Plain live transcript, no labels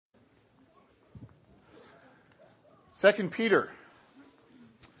2 Peter,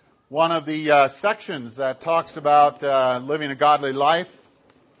 one of the sections that talks about living a godly life,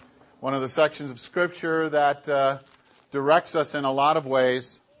 one of the sections of Scripture that directs us in a lot of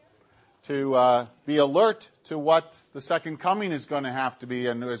ways to be alert to what the second coming is going to have to be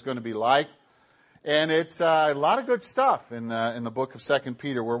and is going to be like. And it's a lot of good stuff in the book of 2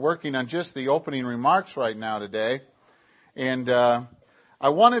 Peter. We're working on just the opening remarks right now today. And I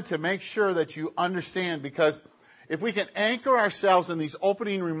wanted to make sure that you understand, because if we can anchor ourselves in these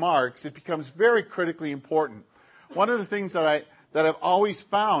opening remarks, it becomes very critically important. One of the things that I've always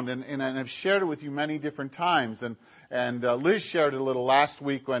found, and I've shared it with you many different times, and Liz shared it a little last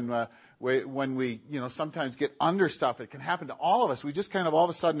week when we sometimes get under stuff. It can happen to all of us. We just kind of all of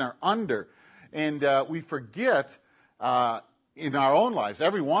a sudden are under. And we forget in our own lives,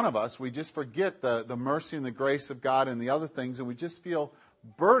 every one of us, we just forget the mercy and the grace of God and the other things, and we just feel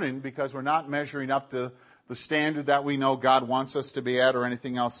burdened because we're not measuring up to the standard that we know God wants us to be at or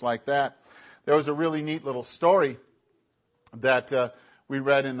anything else like that. There was a really neat little story that we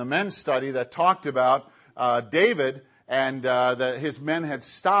read in the men's study that talked about David and that his men had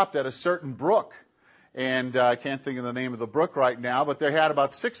stopped at a certain brook. And I can't think of the name of the brook right now, but they had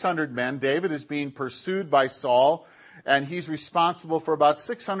about 600 men. David is being pursued by Saul, and he's responsible for about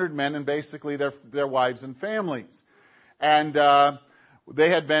 600 men and basically their wives and families. And they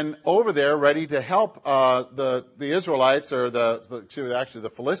had been over there ready to help the Israelites, or actually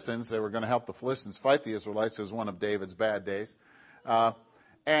the Philistines. They were going to help the Philistines fight the Israelites. It was one of David's bad days.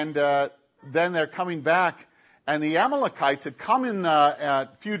 And then they're coming back, and the Amalekites had come in a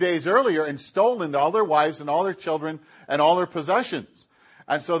few days earlier and stolen all their wives and all their children and all their possessions.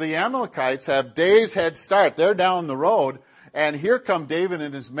 And so the Amalekites have days head start. They're down the road, and here come David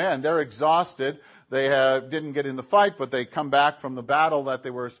and his men. They're exhausted. They didn't get in the fight, but they come back from the battle that they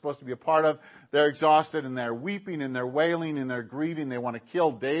were supposed to be a part of. They're exhausted, and they're weeping, and they're wailing, and they're grieving. They want to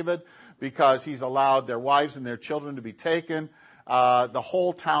kill David because he's allowed their wives and their children to be taken. The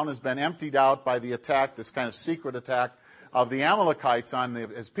whole town has been emptied out by the attack, this kind of secret attack of the Amalekites on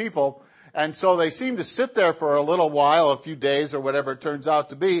his people. And so they seem to sit there for a little while, a few days or whatever it turns out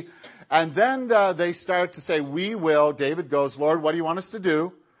to be. And then they start to say, we will. David goes, Lord, what do you want us to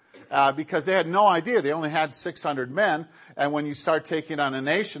do? Because they had no idea. They only had 600 men. And when you start taking on a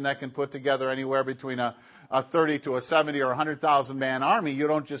nation that can put together anywhere between a 30 to a 70 or 100,000 man army, you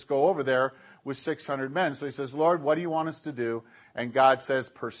don't just go over there with 600 men. So he says, Lord, what do you want us to do? And God says,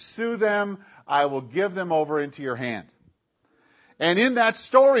 pursue them. I will give them over into your hand. And in that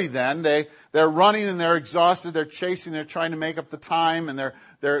story then, they're running and they're exhausted. They're chasing. They're trying to make up the time. And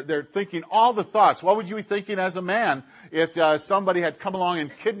they're thinking all the thoughts. What would you be thinking as a man if somebody had come along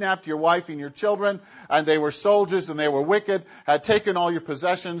and kidnapped your wife and your children, and they were soldiers and they were wicked, had taken all your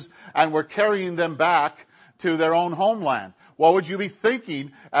possessions and were carrying them back to their own homeland? What would you be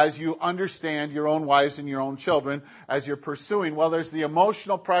thinking as you understand your own wives and your own children as you're pursuing? Well, there's the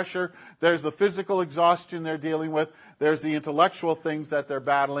emotional pressure. There's the physical exhaustion they're dealing with. There's the intellectual things that they're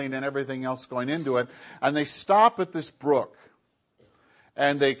battling and everything else going into it. And they stop at this brook.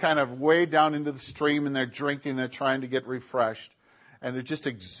 And they kind of wade down into the stream, and they're drinking. They're trying to get refreshed. And they're just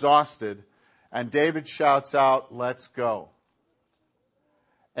exhausted. And David shouts out, let's go.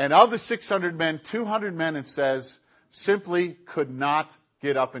 And of the 600 men, 200 men, it says, simply could not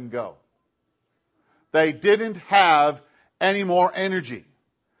get up and go. They didn't have any more energy.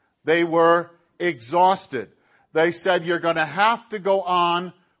 They were exhausted. They said, you're going to have to go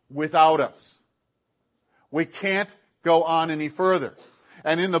on without us. We can't go on any further.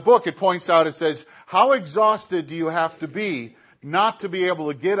 And in the book, it points out, it says, how exhausted do you have to be not to be able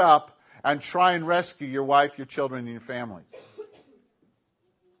to get up and try and rescue your wife, your children, and your family?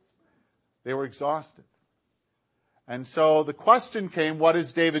 They were exhausted. And so the question came, what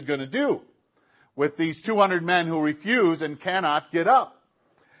is David going to do with these 200 men who refuse and cannot get up?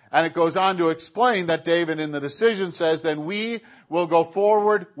 And it goes on to explain that David in the decision says, then we will go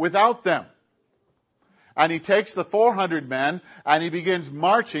forward without them. And he takes the 400 men and he begins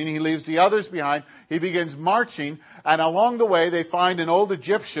marching. He leaves the others behind. He begins marching. And along the way, they find an old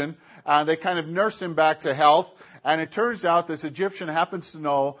Egyptian. They kind of nurse him back to health. And it turns out this Egyptian happens to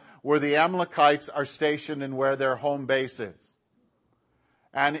know where the Amalekites are stationed and where their home base is.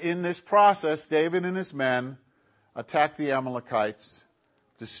 And in this process, David and his men attack the Amalekites,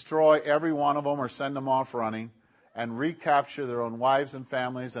 destroy every one of them or send them off running, and recapture their own wives and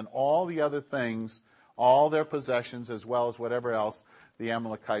families and all the other things, all their possessions, as well as whatever else the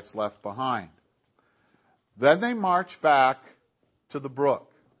Amalekites left behind. Then they march back to the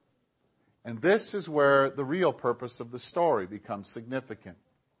brook. And this is where the real purpose of the story becomes significant.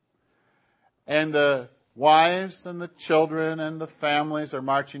 And the wives and the children and the families are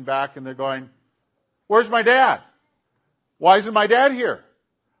marching back and they're going, where's my dad? Why isn't my dad here?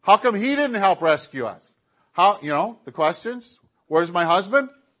 How come he didn't help rescue us? The questions. Where's my husband?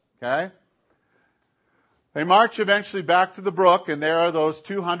 Okay. They march eventually back to the brook, and there are those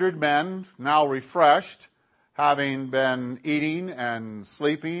 200 men, now refreshed, having been eating and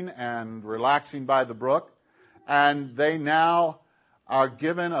sleeping and relaxing by the brook. And they now are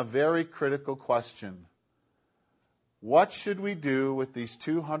given a very critical question. What should we do with these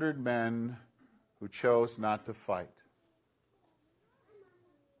 200 men who chose not to fight?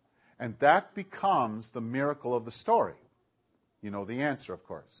 And that becomes the miracle of the story. You know the answer, of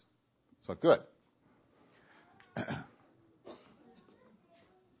course. So good.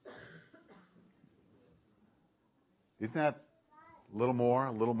 Isn't that a little more,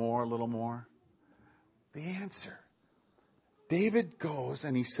 a little more, a little more? The answer. David goes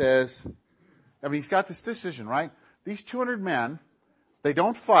and he says, he's got this decision, right? These 200 men, they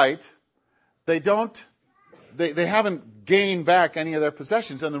don't fight. They haven't gained back any of their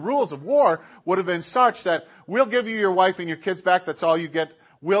possessions. And the rules of war would have been such that we'll give you your wife and your kids back. That's all you get.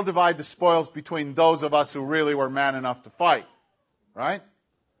 We'll divide the spoils between those of us who really were man enough to fight. Right?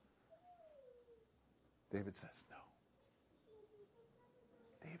 David says no.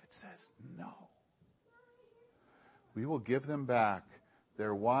 David says no. We will give them back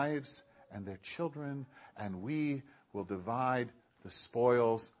their wives and their children, and we will divide the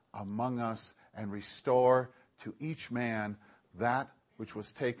spoils among us and restore to each man that which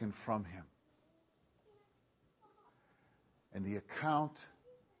was taken from him. And the account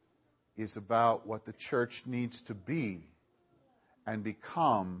is about what the church needs to be and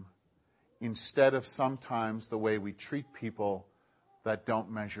become, instead of sometimes the way we treat people that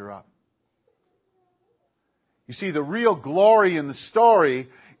don't measure up. You see, the real glory in the story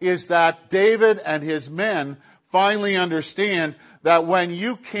is that David and his men finally understand that when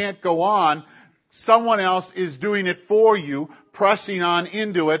you can't go on, someone else is doing it for you, pressing on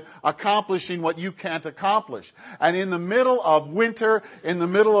into it, accomplishing what you can't accomplish. And in the middle of winter, in the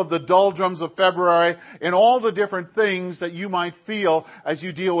middle of the doldrums of February, in all the different things that you might feel as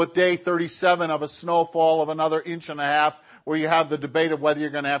you deal with day 37 of a snowfall of another 1.5 inches, where you have the debate of whether you're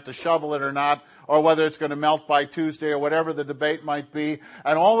going to have to shovel it or not, or whether it's going to melt by Tuesday, or whatever the debate might be,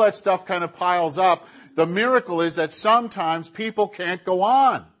 and all that stuff kind of piles up. The miracle is that sometimes people can't go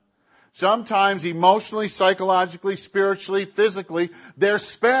on. Sometimes emotionally, psychologically, spiritually, physically, they're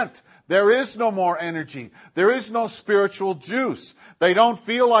spent. There is no more energy. There is no spiritual juice. They don't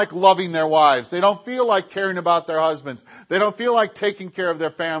feel like loving their wives. They don't feel like caring about their husbands. They don't feel like taking care of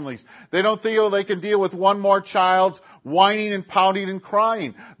their families. They don't feel they can deal with one more child's whining and pouting and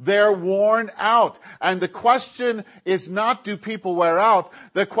crying. They're worn out. And the question is not, do people wear out?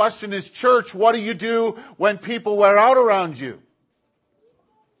 The question is, church, what do you do when people wear out around you?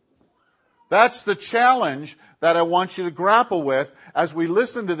 That's the challenge that I want you to grapple with as we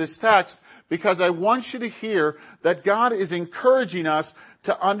listen to this text, because I want you to hear that God is encouraging us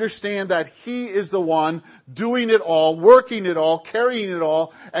to understand that He is the one doing it all, working it all, carrying it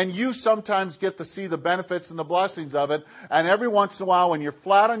all, and you sometimes get to see the benefits and the blessings of it. And every once in a while, when you're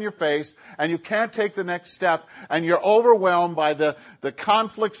flat on your face and you can't take the next step and you're overwhelmed by the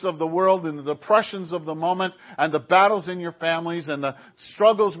conflicts of the world and the depressions of the moment and the battles in your families and the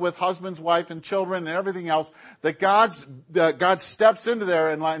struggles with husbands, wife, and children and everything else, that God steps into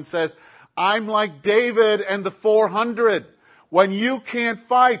there and says, I'm like David and the 400. When you can't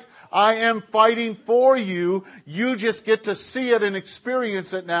fight, I am fighting for you. You just get to see it and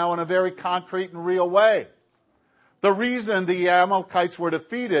experience it now in a very concrete and real way. The reason the Amalekites were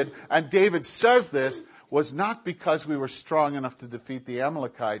defeated, and David says this, was not because we were strong enough to defeat the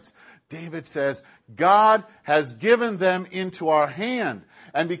Amalekites. David says, God has given them into our hand.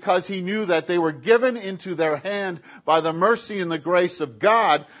 And because he knew that they were given into their hand by the mercy and the grace of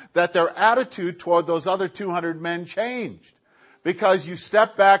God, that their attitude toward those other 200 men changed. Because you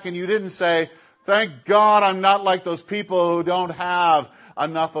stepped back and you didn't say, thank God I'm not like those people who don't have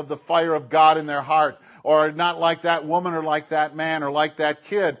enough of the fire of God in their heart, or not like that woman or like that man or like that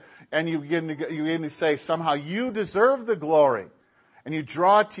kid. And you begin to say, somehow you deserve the glory. And you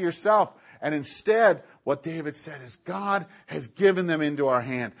draw it to yourself. And instead, what David said is, God has given them into our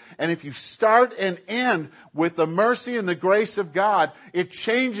hand. And if you start and end with the mercy and the grace of God, it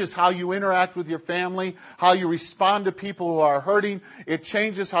changes how you interact with your family, how you respond to people who are hurting. It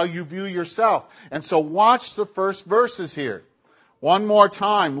changes how you view yourself. And so watch the first verses here. One more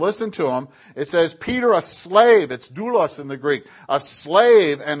time, listen to them. It says, Peter, a slave, it's doulos in the Greek, a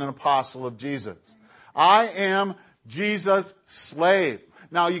slave and an apostle of Jesus. I am Jesus' slave.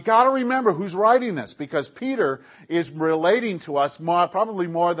 Now, you got to remember who's writing this, because Peter is relating to us probably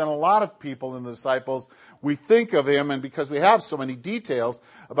more than a lot of people in the disciples. We think of him, and because we have so many details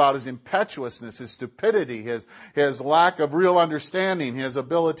about his impetuousness, his stupidity, his lack of real understanding, his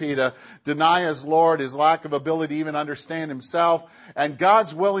ability to deny his Lord, his lack of ability to even understand himself, and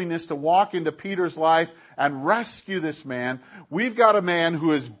God's willingness to walk into Peter's life and rescue this man. We've got a man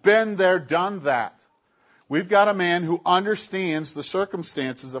who has been there, done that. We've got a man who understands the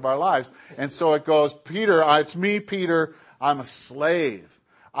circumstances of our lives. And so it goes, Peter, it's me, Peter, I'm a slave.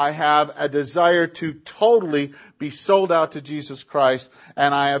 I have a desire to totally be sold out to Jesus Christ,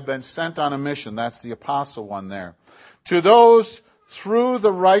 and I have been sent on a mission. That's the apostle one there. To those through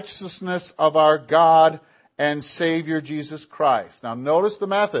the righteousness of our God and Savior Jesus Christ. Now notice the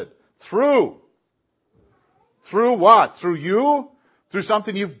method. Through. Through what? Through you? Through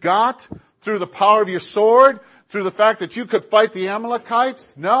something you've got? Through the power of your sword? Through the fact that you could fight the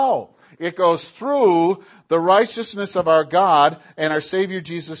Amalekites? No. It goes through the righteousness of our God and our Savior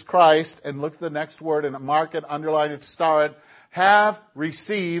Jesus Christ. And look at the next word and mark it, underline it, star it. Have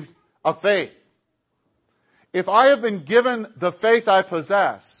received a faith. If I have been given the faith I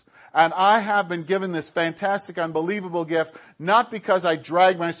possess, and I have been given this fantastic, unbelievable gift, not because I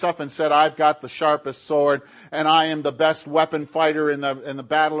dragged myself and said, I've got the sharpest sword and I am the best weapon fighter in the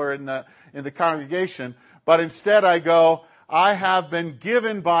battle or in the congregation, but instead I go, I have been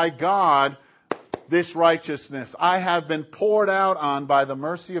given by God this righteousness. I have been poured out on by the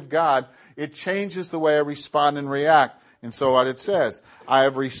mercy of God. It changes the way I respond and react. And so what it says, I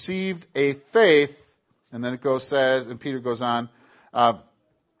have received a faith, and then it says, and Peter goes on,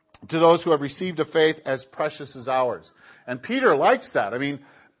 to those who have received a faith as precious as ours. And Peter likes that. I mean,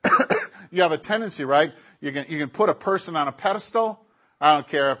 you have a tendency, right? You can put a person on a pedestal. I don't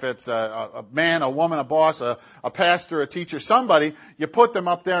care if it's a man, a woman, a boss, a pastor, a teacher, somebody. You put them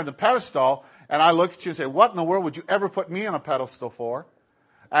up there on the pedestal, and I look at you and say, what in the world would you ever put me on a pedestal for?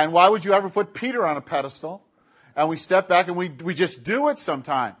 And why would you ever put Peter on a pedestal? And we step back and we just do it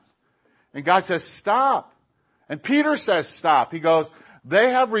sometimes. And God says, stop. And Peter says, stop. He goes,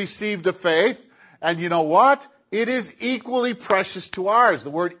 they have received a faith, and you know what? It is equally precious to ours. The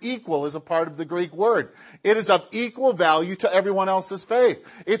word equal is a part of the Greek word. It is of equal value to everyone else's faith.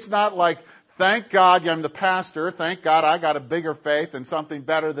 It's not like, thank God I'm the pastor. Thank God I got a bigger faith and something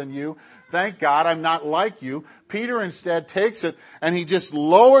better than you. Thank God I'm not like you. Peter instead takes it and he just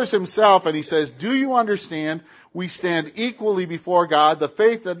lowers himself and he says, do you understand? We stand equally before God. The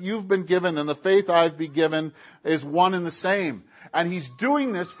faith that you've been given and the faith I've been given is one and the same. And he's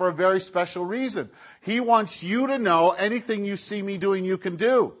doing this for a very special reason. He wants you to know anything you see me doing, you can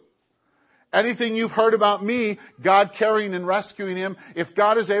do. Anything you've heard about me, God carrying and rescuing him. If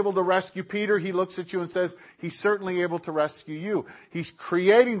God is able to rescue Peter, he looks at you and says, he's certainly able to rescue you. He's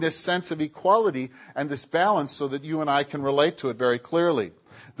creating this sense of equality and this balance so that you and I can relate to it very clearly.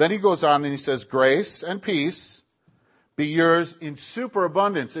 Then he goes on and he says, grace and peace be yours in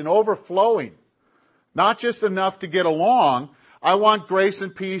superabundance, in overflowing. Not just enough to get along. I want grace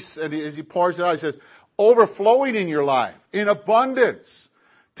and peace, and as he pours it out, he says, overflowing in your life, in abundance,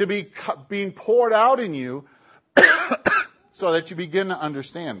 to be being poured out in you so that you begin to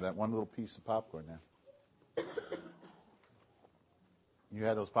understand that one little piece of popcorn there. You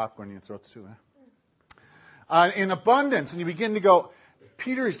had those popcorn in your throats too, huh? In abundance, and you begin to go,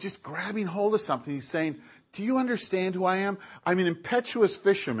 Peter is just grabbing hold of something. He's saying, do you understand who I am? I'm an impetuous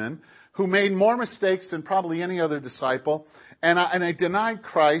fisherman who made more mistakes than probably any other disciple. And I denied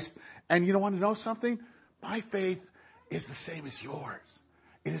Christ. And you want to know something? My faith is the same as yours.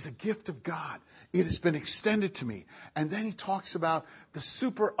 It is a gift of God. It has been extended to me. And then he talks about the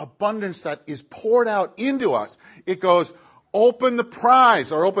superabundance that is poured out into us. It goes, open the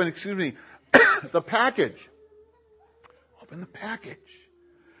prize, or the package. Open the package.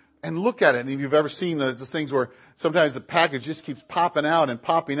 And look at it. And if you've ever seen those things where sometimes the package just keeps popping out,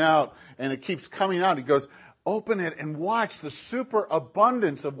 and it keeps coming out. He goes, open it and watch the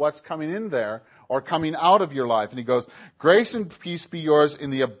superabundance of what's coming in there or coming out of your life. And he goes, grace and peace be yours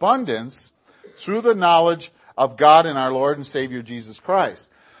in the abundance through the knowledge of God and our Lord and Savior Jesus Christ.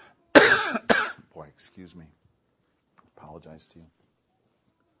 Boy, excuse me. Apologize to you.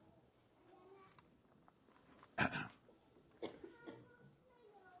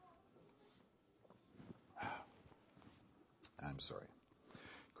 I'm sorry.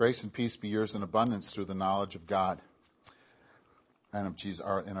 Grace and peace be yours in abundance through the knowledge of God and of Jesus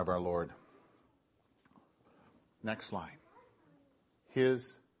and of our Lord. Next line.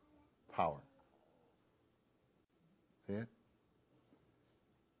 His power. See it?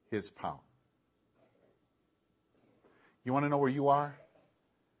 His power. You want to know where you are?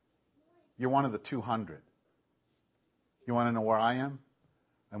 You're one of the 200. You want to know where I am?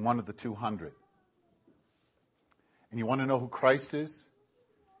 I'm one of the 200. And you want to know who Christ is?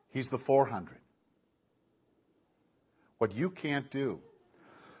 He's the 400. What you can't do,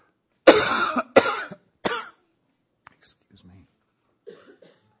 excuse me,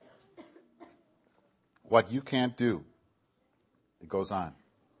 what you can't do, it goes on.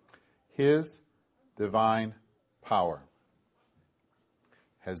 His divine power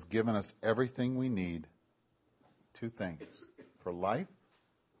has given us everything we need, two things, for life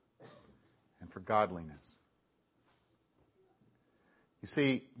and for godliness. You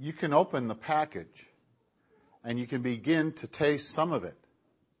see, you can open the package and you can begin to taste some of it.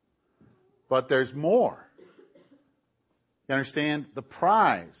 But there's more. You understand? The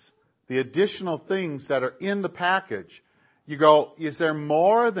prize, the additional things that are in the package. You go, is there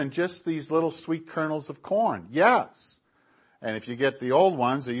more than just these little sweet kernels of corn? Yes. And if you get the old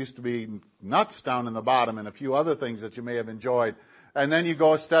ones, there used to be nuts down in the bottom and a few other things that you may have enjoyed. And then you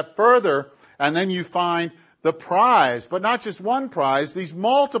go a step further, and then you find the prize, but not just one prize, these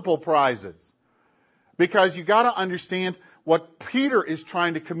multiple prizes. Because you got to understand what Peter is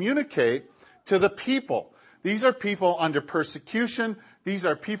trying to communicate to the people. These are people under persecution. These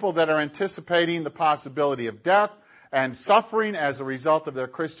are people that are anticipating the possibility of death and suffering as a result of their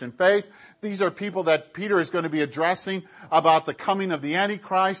Christian faith. These are people that Peter is going to be addressing about the coming of the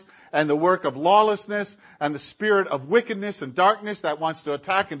Antichrist and the work of lawlessness and the spirit of wickedness and darkness that wants to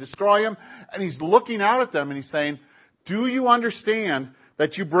attack and destroy him. And he's looking out at them and he's saying, do you understand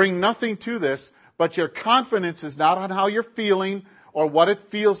that you bring nothing to this, but your confidence is not on how you're feeling or what it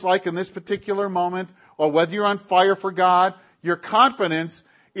feels like in this particular moment or whether you're on fire for God. Your confidence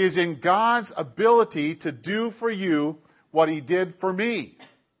is in God's ability to do for you what he did for me.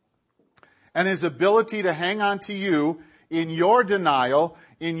 And his ability to hang on to you in your denial,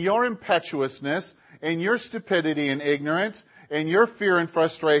 in your impetuousness, in your stupidity and ignorance, in your fear and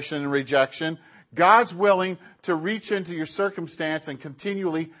frustration and rejection. God's willing to reach into your circumstance and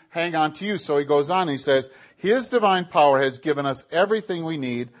continually hang on to you. So he goes on and he says, his divine power has given us everything we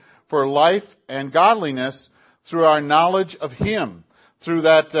need for life and godliness through our knowledge of him, through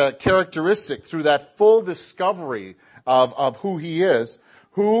that characteristic, through that full discovery of who he is,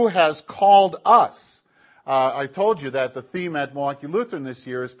 who has called us. I told you that the theme at Milwaukee Lutheran this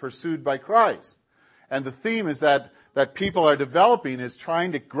year is Pursued by Christ. And the theme is that people are developing is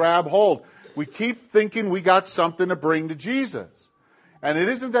trying to grab hold. We keep thinking we got something to bring to Jesus. And it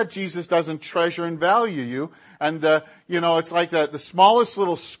isn't that Jesus doesn't treasure and value you. And, it's like the smallest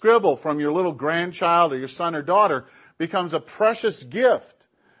little scribble from your little grandchild or your son or daughter becomes a precious gift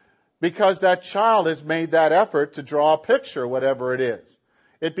because that child has made that effort to draw a picture, whatever it is.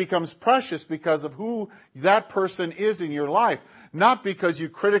 It becomes precious because of who that person is in your life, not because you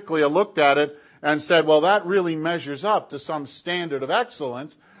critically looked at it and said, well, that really measures up to some standard of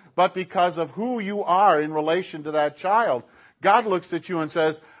excellence, but because of who you are in relation to that child. God looks at you and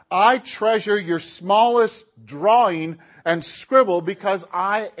says, I treasure your smallest drawing and scribble because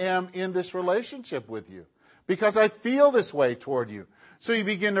I am in this relationship with you, because I feel this way toward you. So you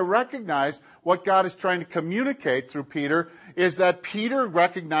begin to recognize what God is trying to communicate through Peter is that Peter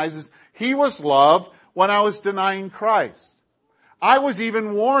recognizes he was loved when I was denying Christ. I was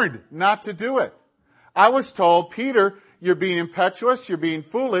even warned not to do it. I was told, Peter, you're being impetuous, you're being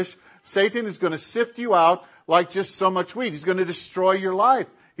foolish. Satan is going to sift you out like just so much wheat. He's going to destroy your life.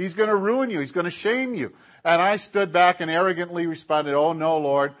 He's going to ruin you. He's going to shame you. And I stood back and arrogantly responded, oh no,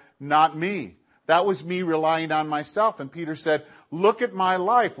 Lord, not me. That was me relying on myself. And Peter said, look at my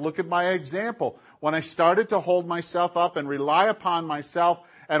life. Look at my example. When I started to hold myself up and rely upon myself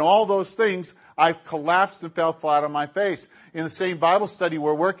and all those things, I've collapsed and fell flat on my face. In the same Bible study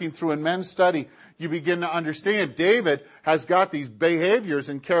we're working through in men's study, you begin to understand David has got these behaviors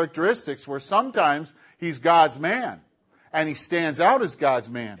and characteristics where sometimes he's God's man and he stands out as God's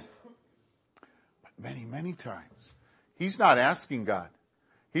man. But many, many times he's not asking God.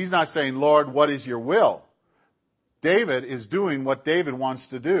 He's not saying, Lord, what is your will? David is doing what David wants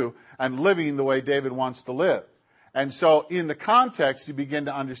to do and living the way David wants to live. And so in the context, you begin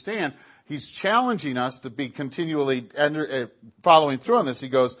to understand he's challenging us to be continually following through on this. He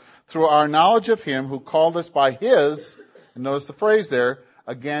goes, through our knowledge of him who called us by his, and notice the phrase there,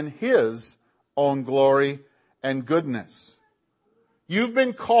 again, his own glory and goodness. You've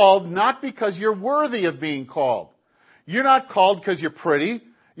been called not because you're worthy of being called. You're not called because you're pretty.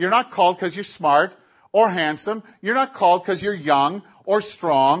 You're not called because you're smart or handsome. You're not called because you're young or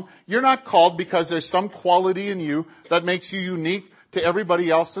strong. You're not called because there's some quality in you that makes you unique to everybody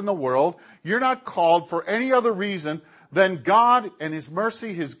else in the world. You're not called for any other reason then God and His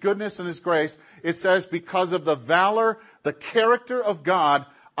mercy, His goodness, and His grace, it says, because of the valor, the character of God,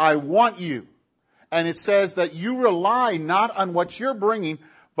 I want you. And it says that you rely not on what you're bringing,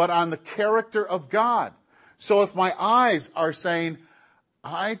 but on the character of God. So if my eyes are saying,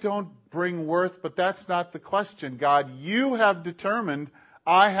 I don't bring worth, but that's not the question, God, you have determined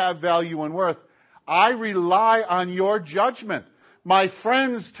I have value and worth. I rely on your judgment. My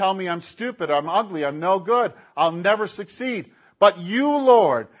friends tell me I'm stupid, I'm ugly, I'm no good, I'll never succeed. But you,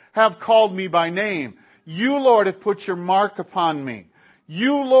 Lord, have called me by name. You, Lord, have put your mark upon me.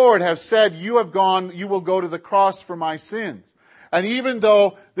 You, Lord, have said you will go to the cross for my sins. And even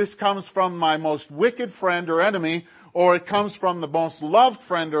though this comes from my most wicked friend or enemy, or it comes from the most loved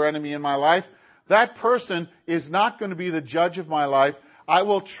friend or enemy in my life, that person is not going to be the judge of my life. I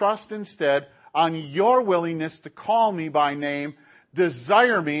will trust instead on your willingness to call me by name,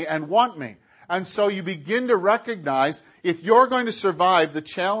 desire me, and want me. And so you begin to recognize if you're going to survive the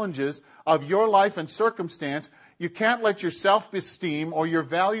challenges of your life and circumstance, you can't let your self-esteem or your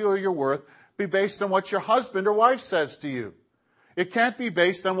value or your worth be based on what your husband or wife says to you. It can't be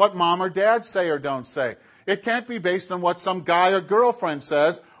based on what mom or dad say or don't say. It can't be based on what some guy or girlfriend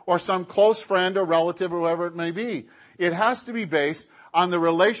says or some close friend or relative or whoever it may be. It has to be based on the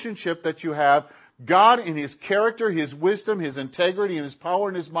relationship that you have. God in His character, His wisdom, His integrity, and His power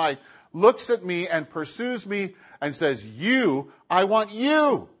and His might looks at me and pursues me and says, I want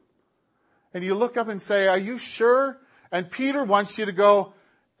you. And you look up and say, are you sure? And Peter wants you to go,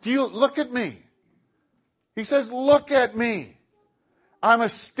 look at me. He says, look at me. I'm a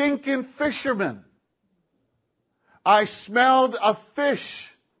stinking fisherman. I smelled a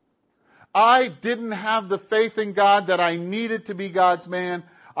fish. I didn't have the faith in God that I needed to be God's man.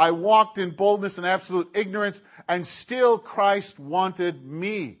 I walked in boldness and absolute ignorance, and still Christ wanted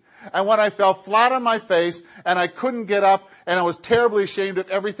me. And when I fell flat on my face and I couldn't get up and I was terribly ashamed of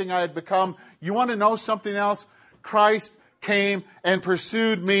everything I had become, you want to know something else? Christ came and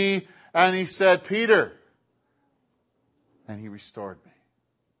pursued me and He said, Peter, and He restored me.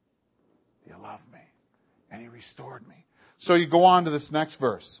 You love me. And He restored me. So you go on to this next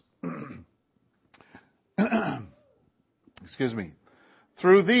verse. Excuse me.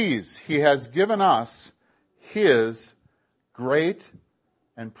 Through these He has given us His great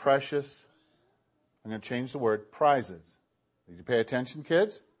and precious, I'm going to change the word, prizes. Did you pay attention,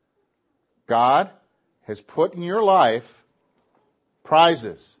 kids? God has put in your life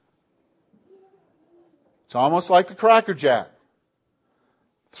prizes. It's almost like the Cracker Jack.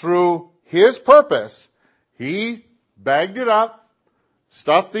 Through His purpose, He bagged it up,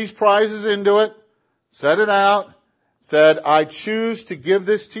 stuffed these prizes into it, set it out, said, I choose to give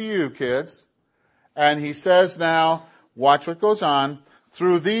this to you, kids. And He says now, watch what goes on.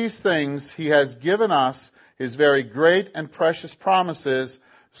 Through these things He has given us His very great and precious promises,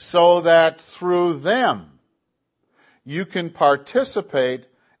 so that through them you can participate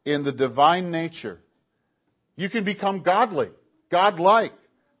in the divine nature. You can become godly, God-like,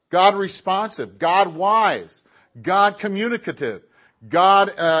 God-responsive, God-wise, God-communicative,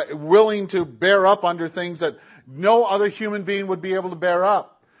 God willing to bear up under things that no other human being would be able to bear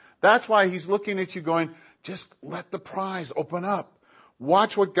up. That's why He's looking at you going, just let the prize open up.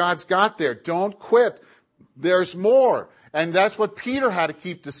 Watch what God's got there. Don't quit. There's more. And that's what Peter had to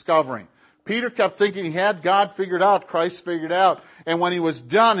keep discovering. Peter kept thinking he had God figured out, Christ figured out. And when he was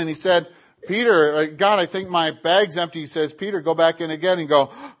done and he said, Peter, God, I think my bag's empty. He says, Peter, go back in again and go,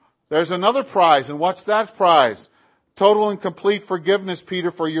 there's another prize. And what's that prize? Total and complete forgiveness,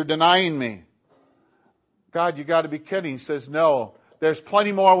 Peter, for your denying me. God, you got to be kidding. He says, no, there's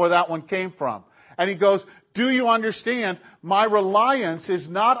plenty more where that one came from. And he goes, do you understand? My reliance is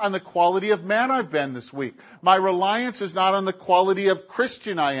not on the quality of man I've been this week. My reliance is not on the quality of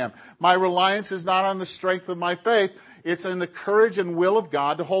Christian I am. My reliance is not on the strength of my faith. It's in the courage and will of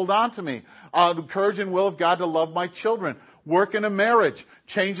God to hold on to me. The courage and will of God to love my children. Work in a marriage.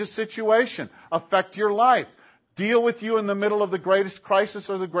 Change a situation. Affect your life. Deal with you in the middle of the greatest crisis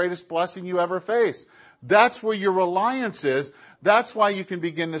or the greatest blessing you ever face. That's where your reliance is. That's why you can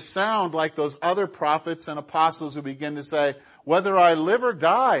begin to sound like those other prophets and apostles who begin to say, whether I live or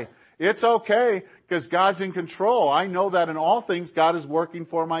die, it's okay because God's in control. I know that in all things God is working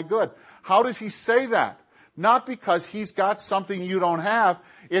for my good. How does He say that? Not because He's got something you don't have.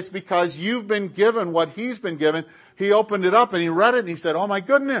 It's because you've been given what He's been given. He opened it up and He read it and He said, oh my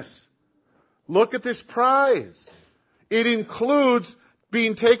goodness, look at this prize. It includes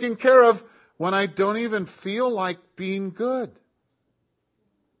being taken care of when I don't even feel like being good.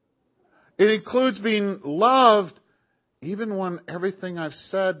 It includes being loved even when everything I've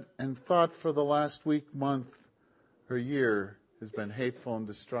said and thought for the last week, month, her year has been hateful and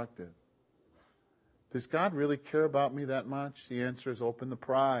destructive. Does God really care about me that much? The answer is open the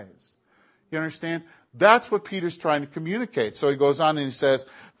prize. You understand? That's what Peter's trying to communicate. So he goes on and he says,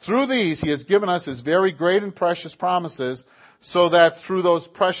 through these he has given us his very great and precious promises, so that through those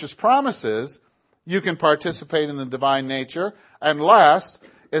precious promises you can participate in the divine nature, and last,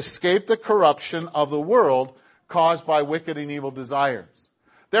 escape the corruption of the world caused by wicked and evil desires.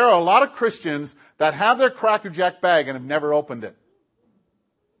 There are a lot of Christians that have their Cracker Jack bag and have never opened it.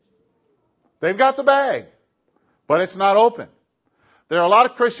 They've got the bag, but it's not open. There are a lot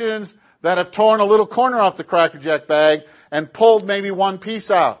of Christians that have torn a little corner off the Cracker Jack bag and pulled maybe one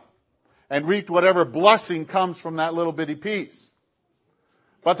piece out and reaped whatever blessing comes from that little bitty piece.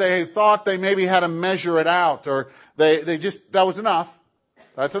 But they thought they maybe had to measure it out, or they just, that was enough.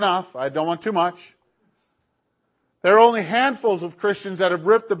 That's enough. I don't want too much. There are only handfuls of Christians that have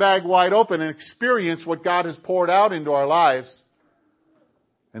ripped the bag wide open and experienced what God has poured out into our lives.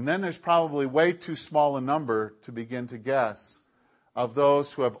 And then there's probably way too small a number to begin to guess of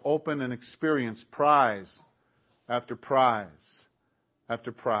those who have opened and experienced prize after prize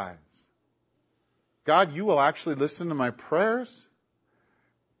after prize. God, you will actually listen to my prayers?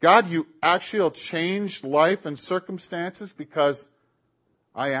 God, you actually will change life and circumstances because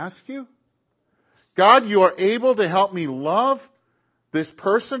I ask you? God, you are able to help me love this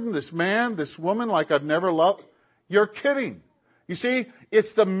person, this man, this woman like I've never loved? You're kidding. You see,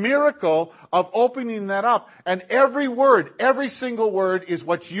 it's the miracle of opening that up. And every word, every single word is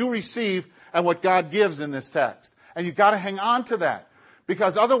what you receive and what God gives in this text. And you've got to hang on to that.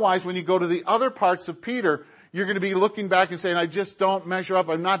 Because otherwise, when you go to the other parts of Peter, you're going to be looking back and saying, I just don't measure up.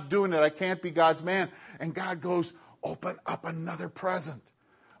 I'm not doing it. I can't be God's man. And God goes, open up another present.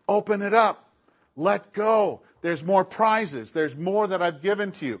 Open it up. Let go. There's more prizes. There's more that I've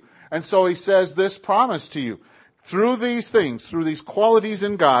given to you. And so he says this promise to you. Through these things, through these qualities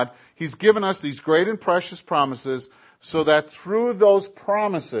in God, he's given us these great and precious promises so that through those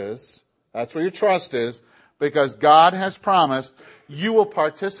promises, that's where your trust is, because God has promised, you will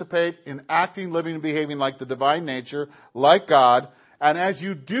participate in acting, living, and behaving like the divine nature, like God. And as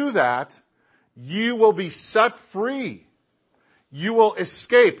you do that, you will be set free. You will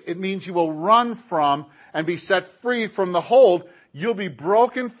escape. It means you will run from and be set free from the hold. You'll be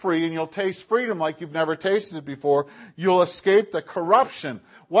broken free and you'll taste freedom like you've never tasted it before. You'll escape the corruption.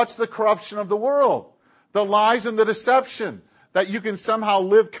 What's the corruption of the world? The lies and the deception. That you can somehow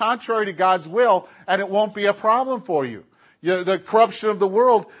live contrary to God's will and it won't be a problem for you. The corruption of the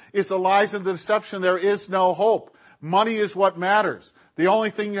world is the lies and the deception. There is no hope. Money is what matters. The only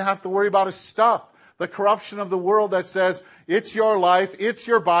thing you have to worry about is stuff. The corruption of the world that says, it's your life, it's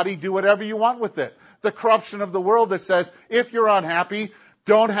your body, do whatever you want with it. The corruption of the world that says, if you're unhappy,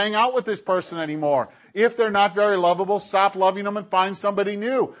 don't hang out with this person anymore. If they're not very lovable, stop loving them and find somebody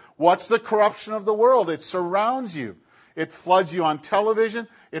new. What's the corruption of the world? It surrounds you. It floods you on television.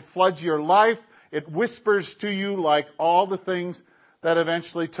 It floods your life. It whispers to you like all the things that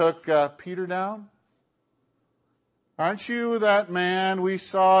eventually took Peter down. Aren't you that man? We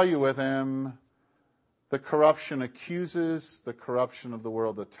saw you with him. The corruption accuses. The corruption of the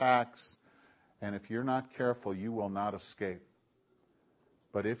world attacks. And if you're not careful, you will not escape.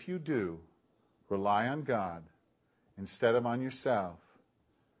 But if you do, rely on God instead of on yourself,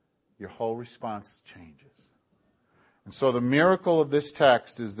 your whole response changes. And so the miracle of this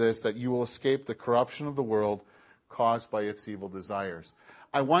text is this, that you will escape the corruption of the world caused by its evil desires.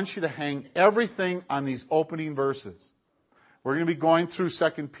 I want you to hang everything on these opening verses. We're going to be going through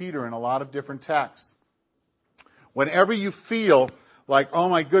 2 Peter in a lot of different texts. Whenever you feel like, oh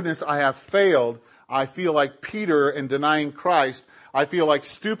my goodness, I have failed, I feel like Peter in denying Christ, I feel like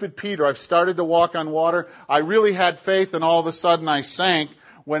stupid Peter, I've started to walk on water, I really had faith and all of a sudden I sank.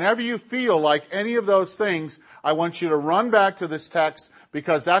 Whenever you feel like any of those things, I want you to run back to this text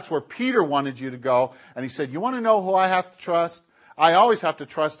because that's where Peter wanted you to go. And he said, you want to know who I have to trust? I always have to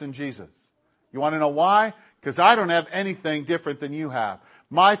trust in Jesus. You want to know why? Because I don't have anything different than you have.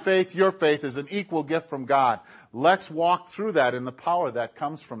 My faith, your faith is an equal gift from God. Let's walk through that and the power that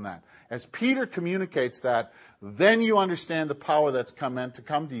comes from that. As Peter communicates that, then you understand the power that's meant to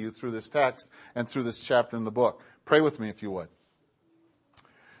come to you through this text and through this chapter in the book. Pray with me if you would.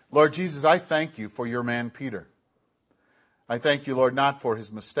 Lord Jesus, I thank you for your man Peter. I thank you, Lord, not for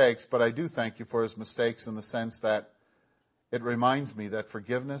his mistakes, but I do thank you for his mistakes in the sense that it reminds me that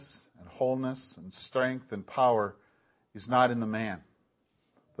forgiveness and wholeness and strength and power is not in the man,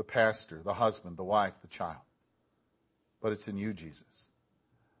 the pastor, the husband, the wife, the child, but it's in you, Jesus.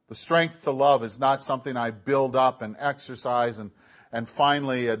 The strength to love is not something I build up and exercise and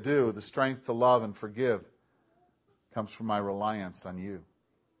finally do. The strength to love and forgive comes from my reliance on you.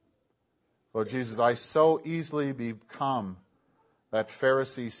 Lord Jesus, I so easily become that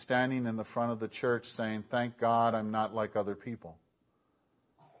Pharisee standing in the front of the church saying, thank God I'm not like other people.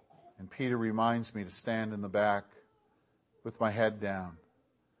 And Peter reminds me to stand in the back with my head down,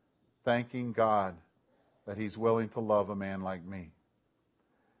 thanking God that He's willing to love a man like me.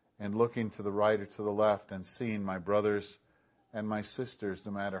 And looking to the right or to the left and seeing my brothers and my sisters,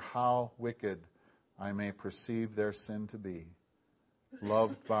 no matter how wicked I may perceive their sin to be,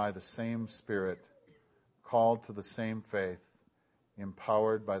 loved by the same Spirit, called to the same faith,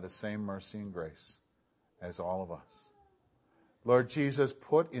 empowered by the same mercy and grace as all of us. Lord Jesus,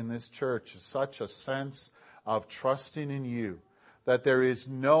 put in this church such a sense of trusting in you that there is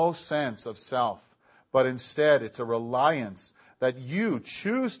no sense of self, but instead it's a reliance that you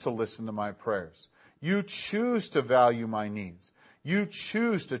choose to listen to my prayers. You choose to value my needs. You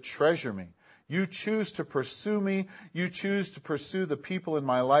choose to treasure me. You choose to pursue me. You choose to pursue the people in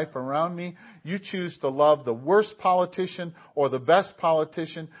my life around me. You choose to love the worst politician or the best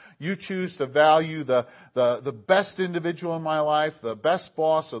politician. You choose to value the best individual in my life, the best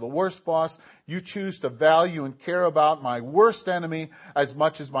boss or the worst boss. You choose to value and care about my worst enemy as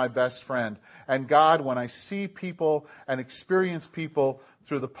much as my best friend. And God, when I see people and experience people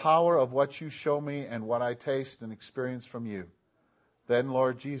through the power of what you show me and what I taste and experience from you, then,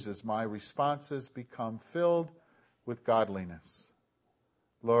 Lord Jesus, my responses become filled with godliness.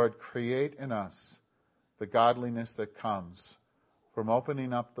 Lord, create in us the godliness that comes from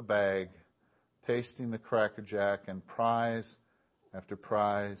opening up the bag, tasting the Cracker Jack, and prize after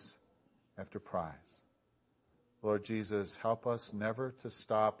prize after prize. Lord Jesus, help us never to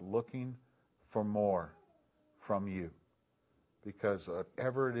stop looking for more from you, because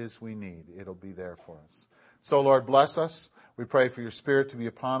whatever it is we need, it'll be there for us. So, Lord, bless us. We pray for your Spirit to be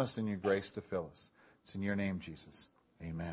upon us and your grace to fill us. It's in your name, Jesus. Amen.